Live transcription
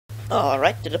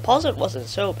Alright, the deposit wasn't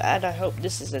so bad. I hope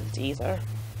this isn't either.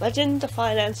 Legend, the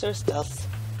Financer Stealth.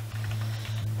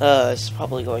 It's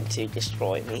probably going to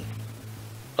destroy me.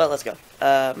 Well, let's go.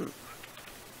 Hide.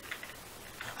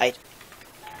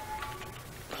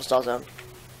 Hostile zone.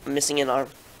 I'm missing an arm.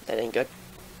 That ain't good.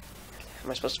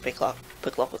 Am I supposed to pick lock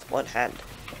with one hand?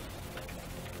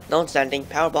 No one's standing.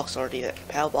 Power box already there.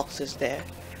 Power box is there.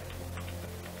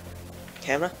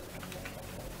 Camera.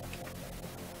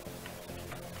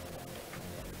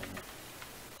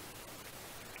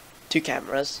 Two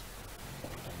cameras.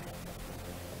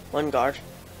 One guard.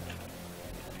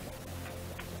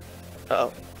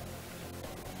 Uh-oh.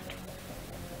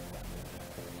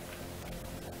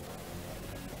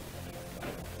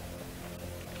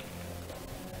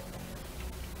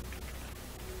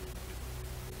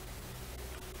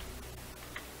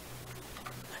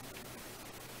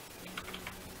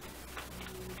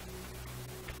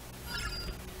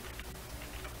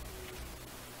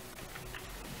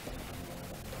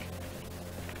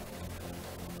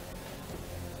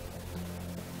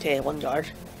 Okay, one guard.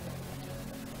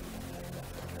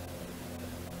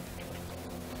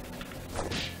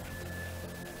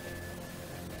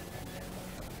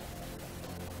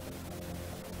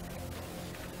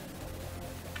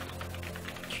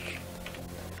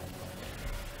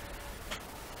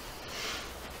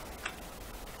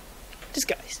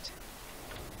 Disguised.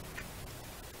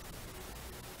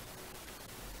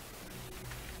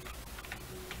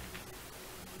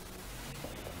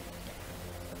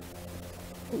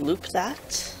 Loop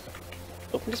that.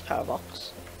 Open this power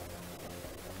box.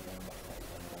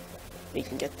 We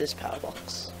can get this power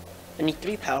box. I need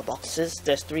 3 power boxes.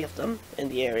 There's 3 of them in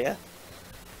the area.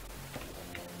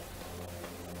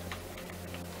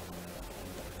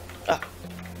 Ah.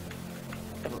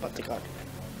 Never got the card.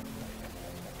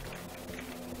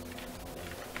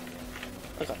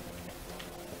 Okay.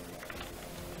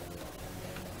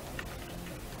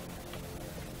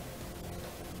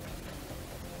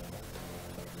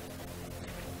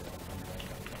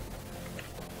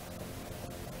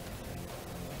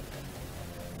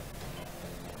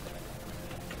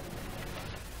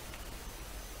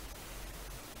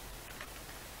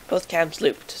 Both camps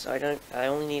looped, so I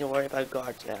only need to worry about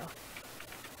guards now.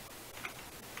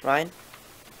 Ryan?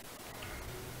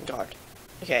 Guard.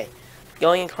 Okay.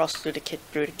 Going across through the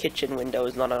kitchen window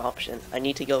is not an option. I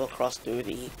need to go across through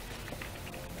the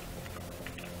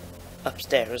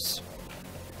upstairs.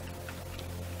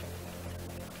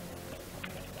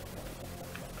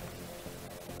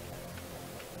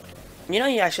 You know,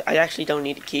 I actually don't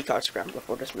need a keycard scrambler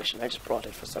for this mission. I just brought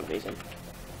it for some reason.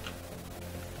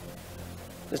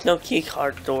 There's no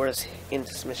keycard doors in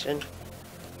this mission.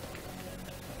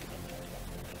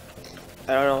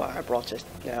 I don't know why I brought it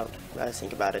now that I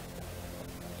think about it.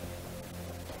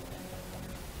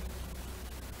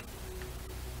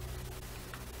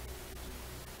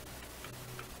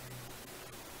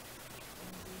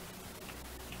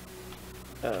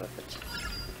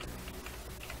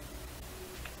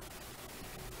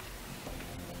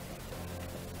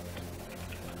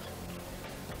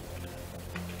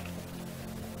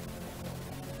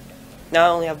 Now I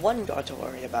only have one guard to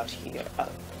worry about here,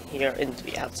 here in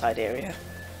the outside area.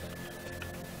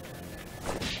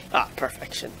 Ah,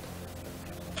 perfection.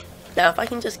 Now if I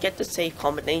can just get the safe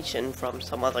combination from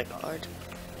some other guard,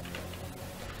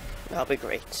 that'll be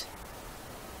great.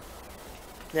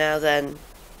 Now then...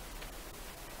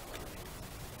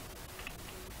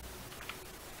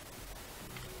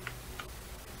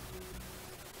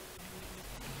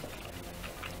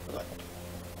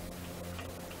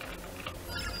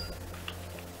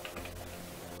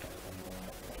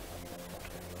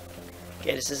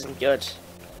 Okay, this isn't good.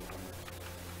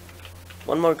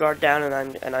 One more guard down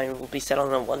and I will be set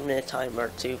on a 1-minute timer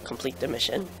to complete the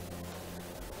mission.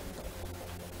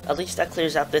 At least that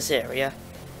clears out this area.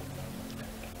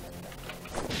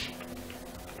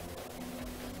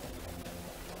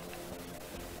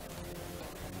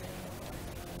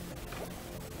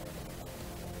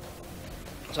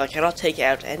 So I cannot take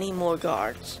out any more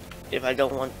guards if I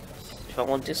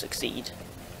want to succeed.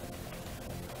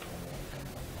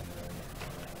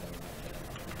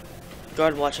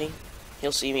 Guard watching.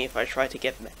 He'll see me if I try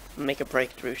to make a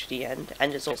breakthrough to the end,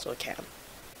 and it's also a cam.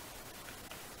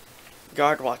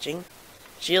 Guard watching.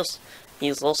 He'll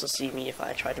also see me if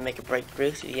I try to make a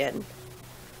breakthrough to the end.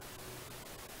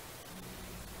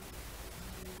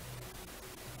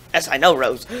 As I know,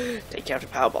 Rose. Take out the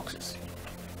power boxes.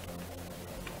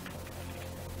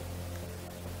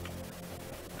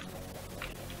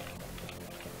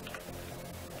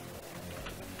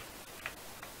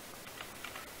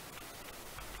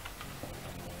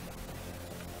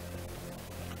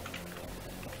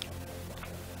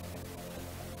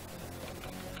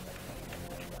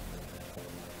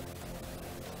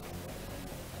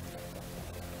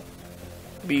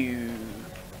 Boo.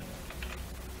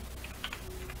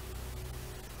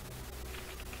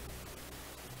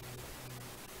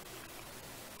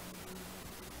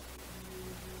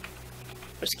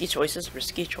 Risky choices,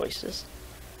 risky choices.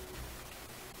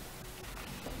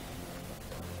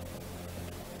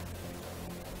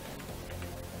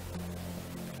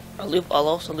 I'll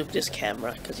also loop this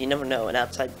camera, because you never know, an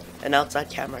outside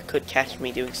camera could catch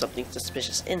me doing something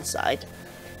suspicious inside,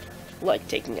 like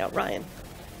taking out Ryan.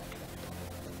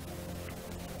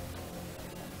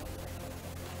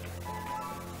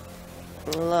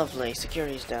 Lovely,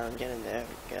 security's down, get in there,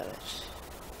 we got it.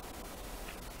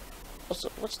 Also,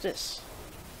 what's this?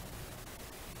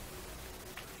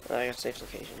 Oh, I got safe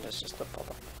location, that's just a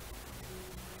pop-up.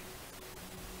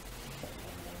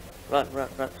 Run, run,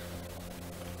 run.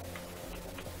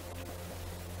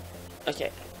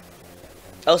 Okay.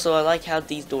 Also, I like how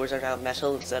these doors are now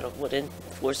metal instead of wooden,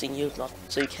 forcing you not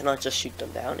so you cannot just shoot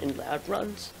them down in loud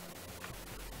runs.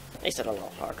 Makes it a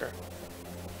lot harder.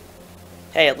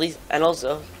 Hey, at least, and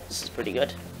also, this is pretty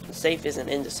good. The safe isn't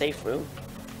in the safe room.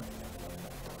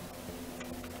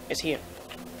 It's here.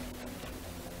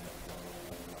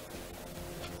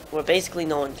 Where basically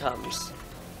no one comes.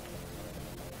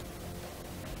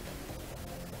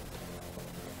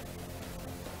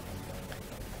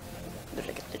 Did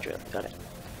I get the drill? Got it.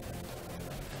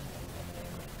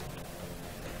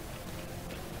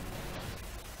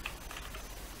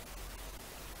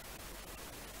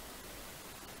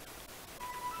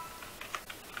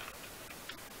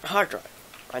 A hard drive.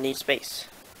 I need space.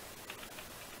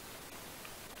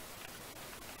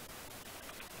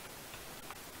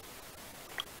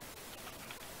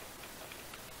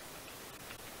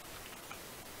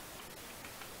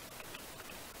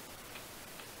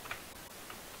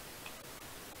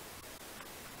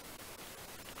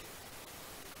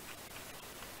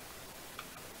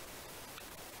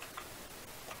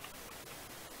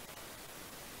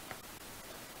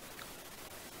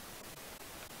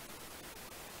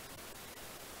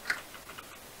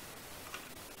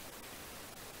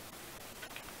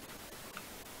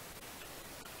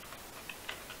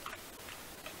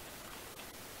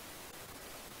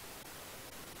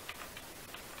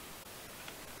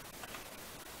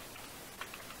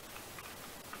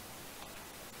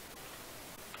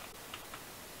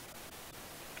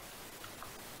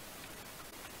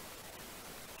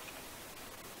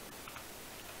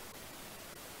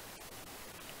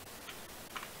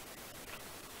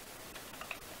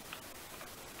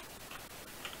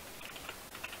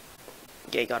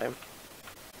 Okay, got him.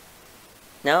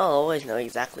 Now I'll always know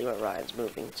exactly where Ryan's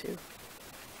moving to.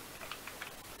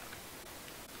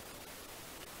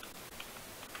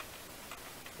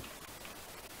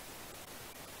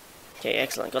 Okay,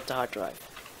 excellent. Got the hard drive.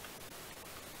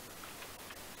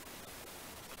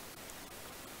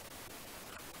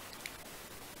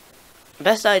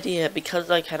 Best idea,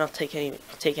 because I cannot take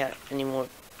out any more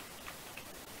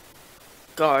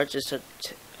guards, is to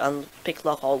pick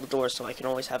lock all the doors so I can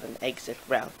always have an exit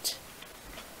route.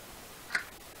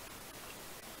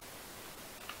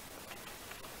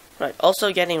 Right.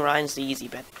 Also, getting Ryan's the easy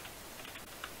bit.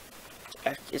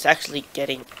 It's actually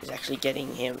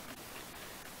getting him.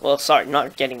 Well, sorry,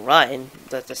 not getting Ryan.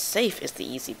 The safe is the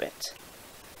easy bit.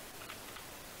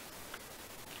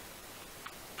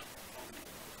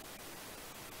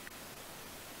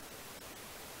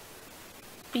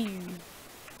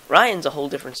 Ryan's a whole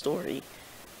different story.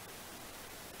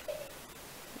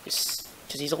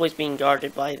 Because he's always being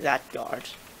guarded by that guard.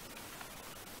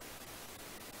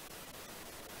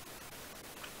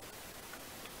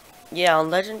 Yeah, on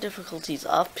legend difficulties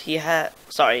up,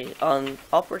 on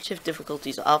operative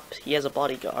difficulties up, he has a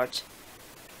bodyguard.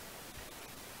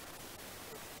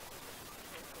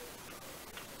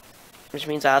 Which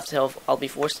means I'll be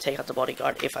forced to take out the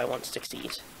bodyguard if I want to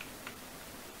succeed.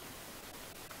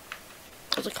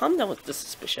 So calm down with the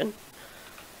suspicion.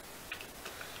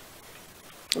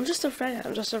 I'm just a friend.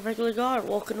 I'm just a regular guard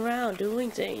walking around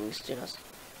doing things. You know.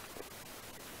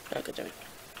 Oh, good job.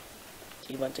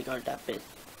 He went to guard that bit.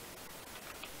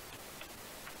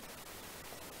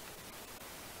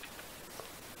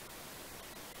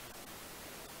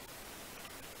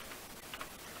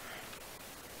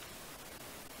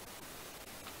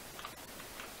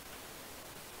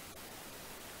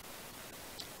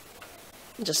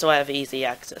 Just so I have easy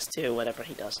access to whatever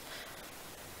he does.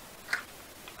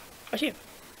 Right here.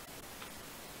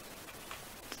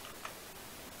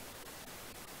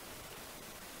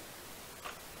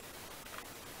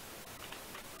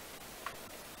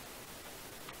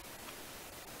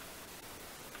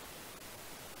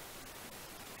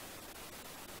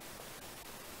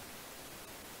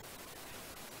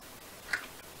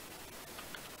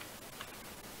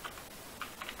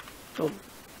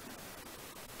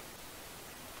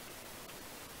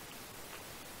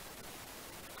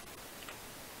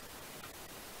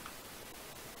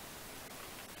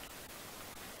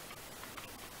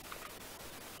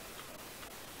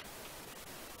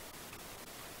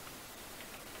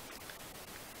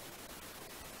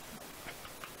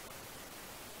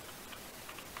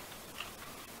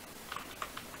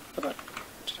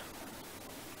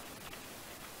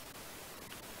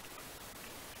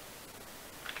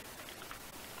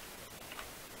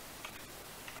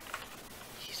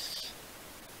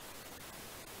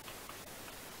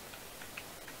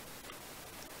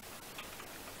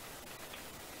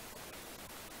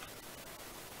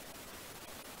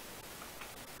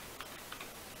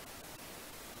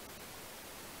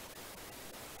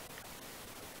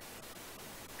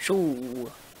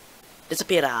 Shoo.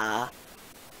 Disappear.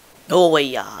 Go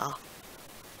away.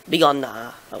 Be gone.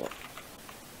 Oh.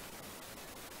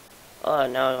 Oh,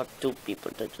 now I got two people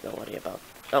to don't worry about.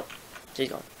 Oh, she's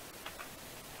gone.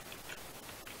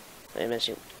 Wait a minute,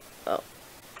 she... Oh.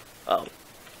 Oh.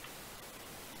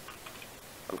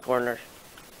 I'm cornered.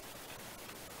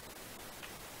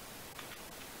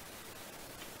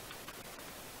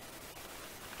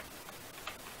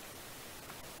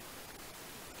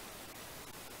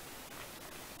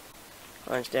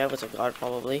 Orange there with a guard,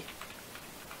 probably.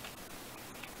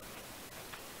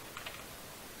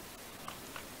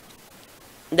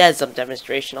 That's some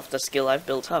demonstration of the skill I've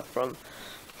built up from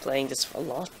playing this for a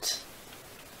lot.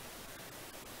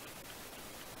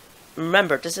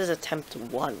 Remember, this is attempt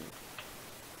 1.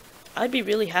 I'd be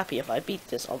really happy if I beat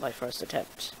this on my first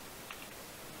attempt.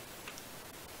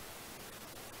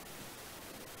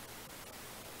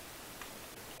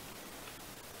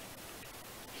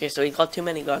 Okay, so he got too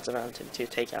many guards around him to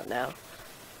take out now.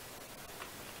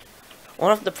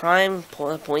 One of the prime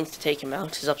points to take him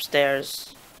out is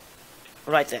upstairs,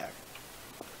 right there.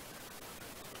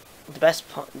 That's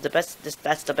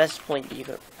the best point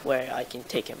where I can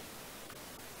take him.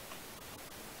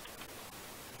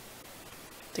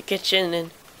 The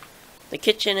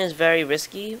kitchen is very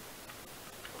risky,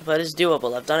 but it's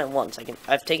doable. I've done it once.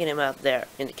 I've taken him out there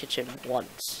in the kitchen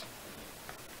once.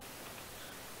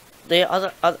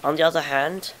 On the other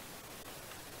hand,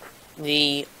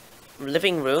 the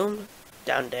living room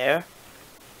down there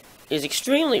is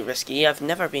extremely risky. I've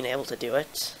never been able to do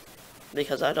it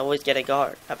because I'd always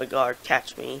have a guard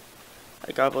catch me.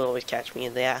 A guard will always catch me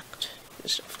in the act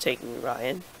of taking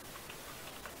Ryan.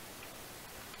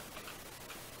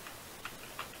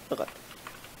 Oh god.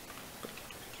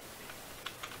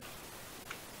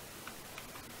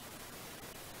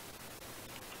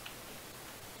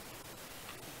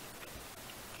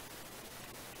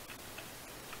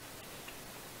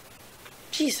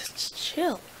 Jesus, just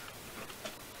chill.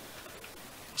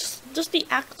 Just the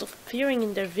act of peering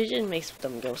in their vision makes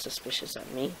them go suspicious at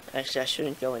me. Actually, I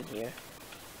shouldn't go in here.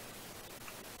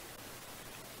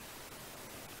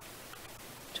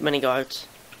 Too many guards.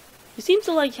 He seems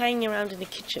to like hanging around in the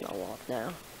kitchen a lot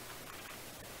now.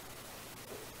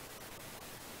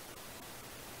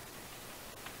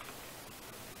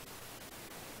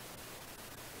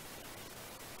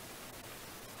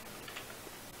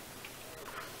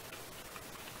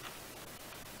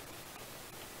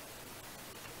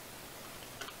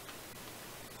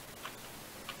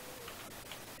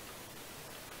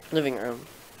 Living room.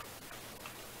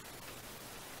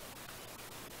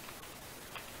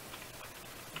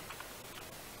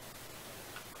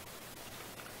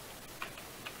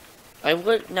 I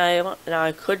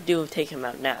could take him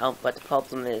out now, but the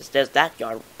problem is there's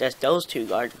those two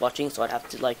guards watching, so I'd have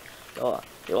to like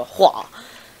do a hua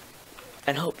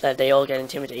and hope that they all get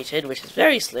intimidated, which is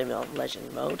very slim on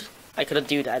legend mode. I could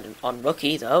do that on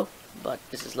rookie though, but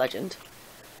this is legend.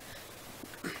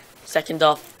 Second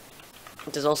off,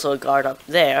 there's also a guard up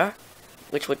there,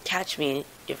 which would catch me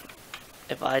if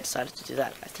I decided to do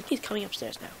that. I think he's coming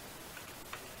upstairs now.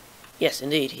 Yes,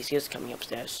 indeed, he is coming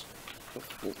upstairs,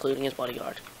 including his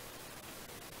bodyguard.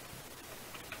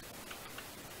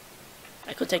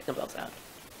 I could take them both out.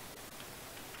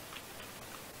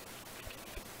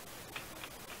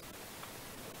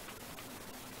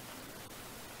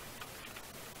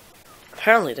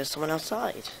 Apparently, there's someone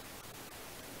outside.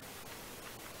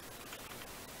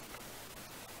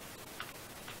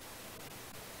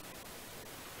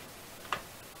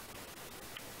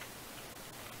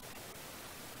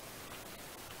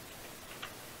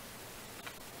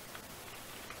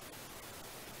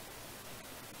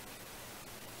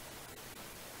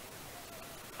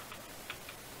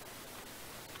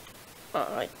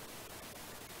 Alright.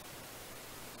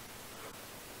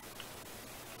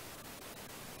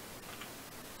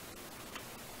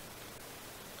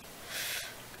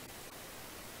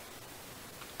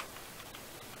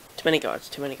 Too many guards,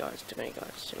 too many guards, too many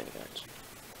guards, too many guards.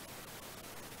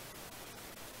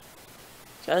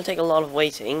 It's gonna take a lot of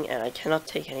waiting, and I cannot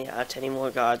take any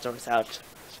more guards without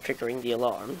triggering the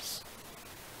alarms.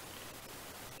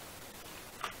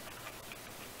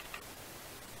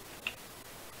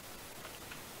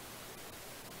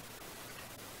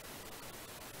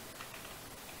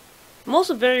 I'm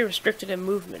also very restricted in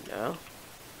movement now.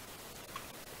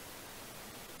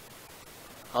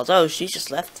 Although, she just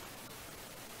left,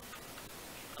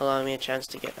 allowing me a chance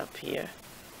to get up here.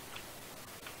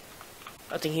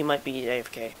 I think he might be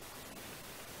AFK.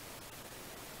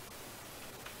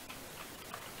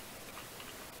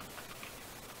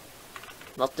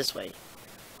 Not this way.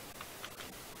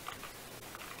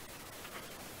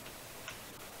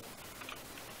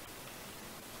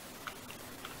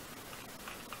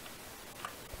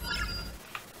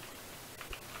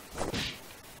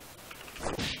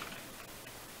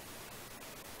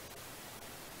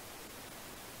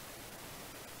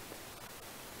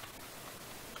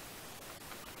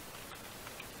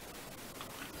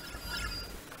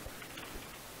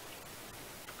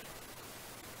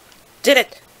 Did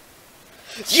it!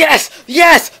 Yes!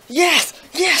 Yes! Yes!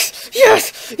 Yes!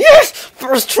 Yes! Yes!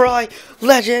 First try!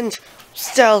 Legend!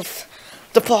 Stealth!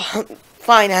 The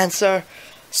Financer!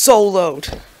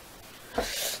 Soloed!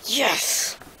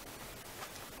 Yes!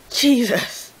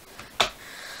 Jesus!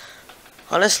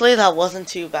 Honestly, that wasn't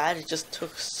too bad. It just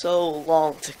took so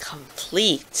long to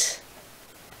complete.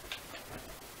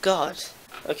 God.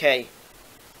 Okay.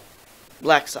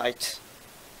 Black site.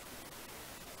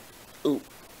 Ooh.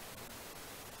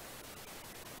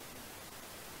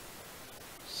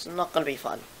 It's not gonna be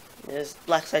fun. This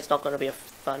black site's not gonna be a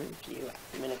fun few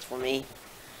minutes for me.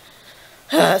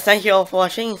 Thank you all for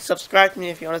watching. Subscribe to me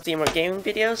if you want to see more gaming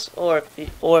videos, or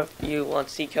if you want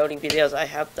to see coding videos. I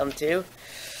have them too.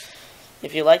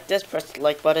 If you like this, press the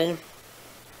like button,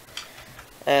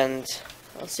 and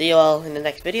I'll see you all in the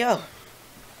next video.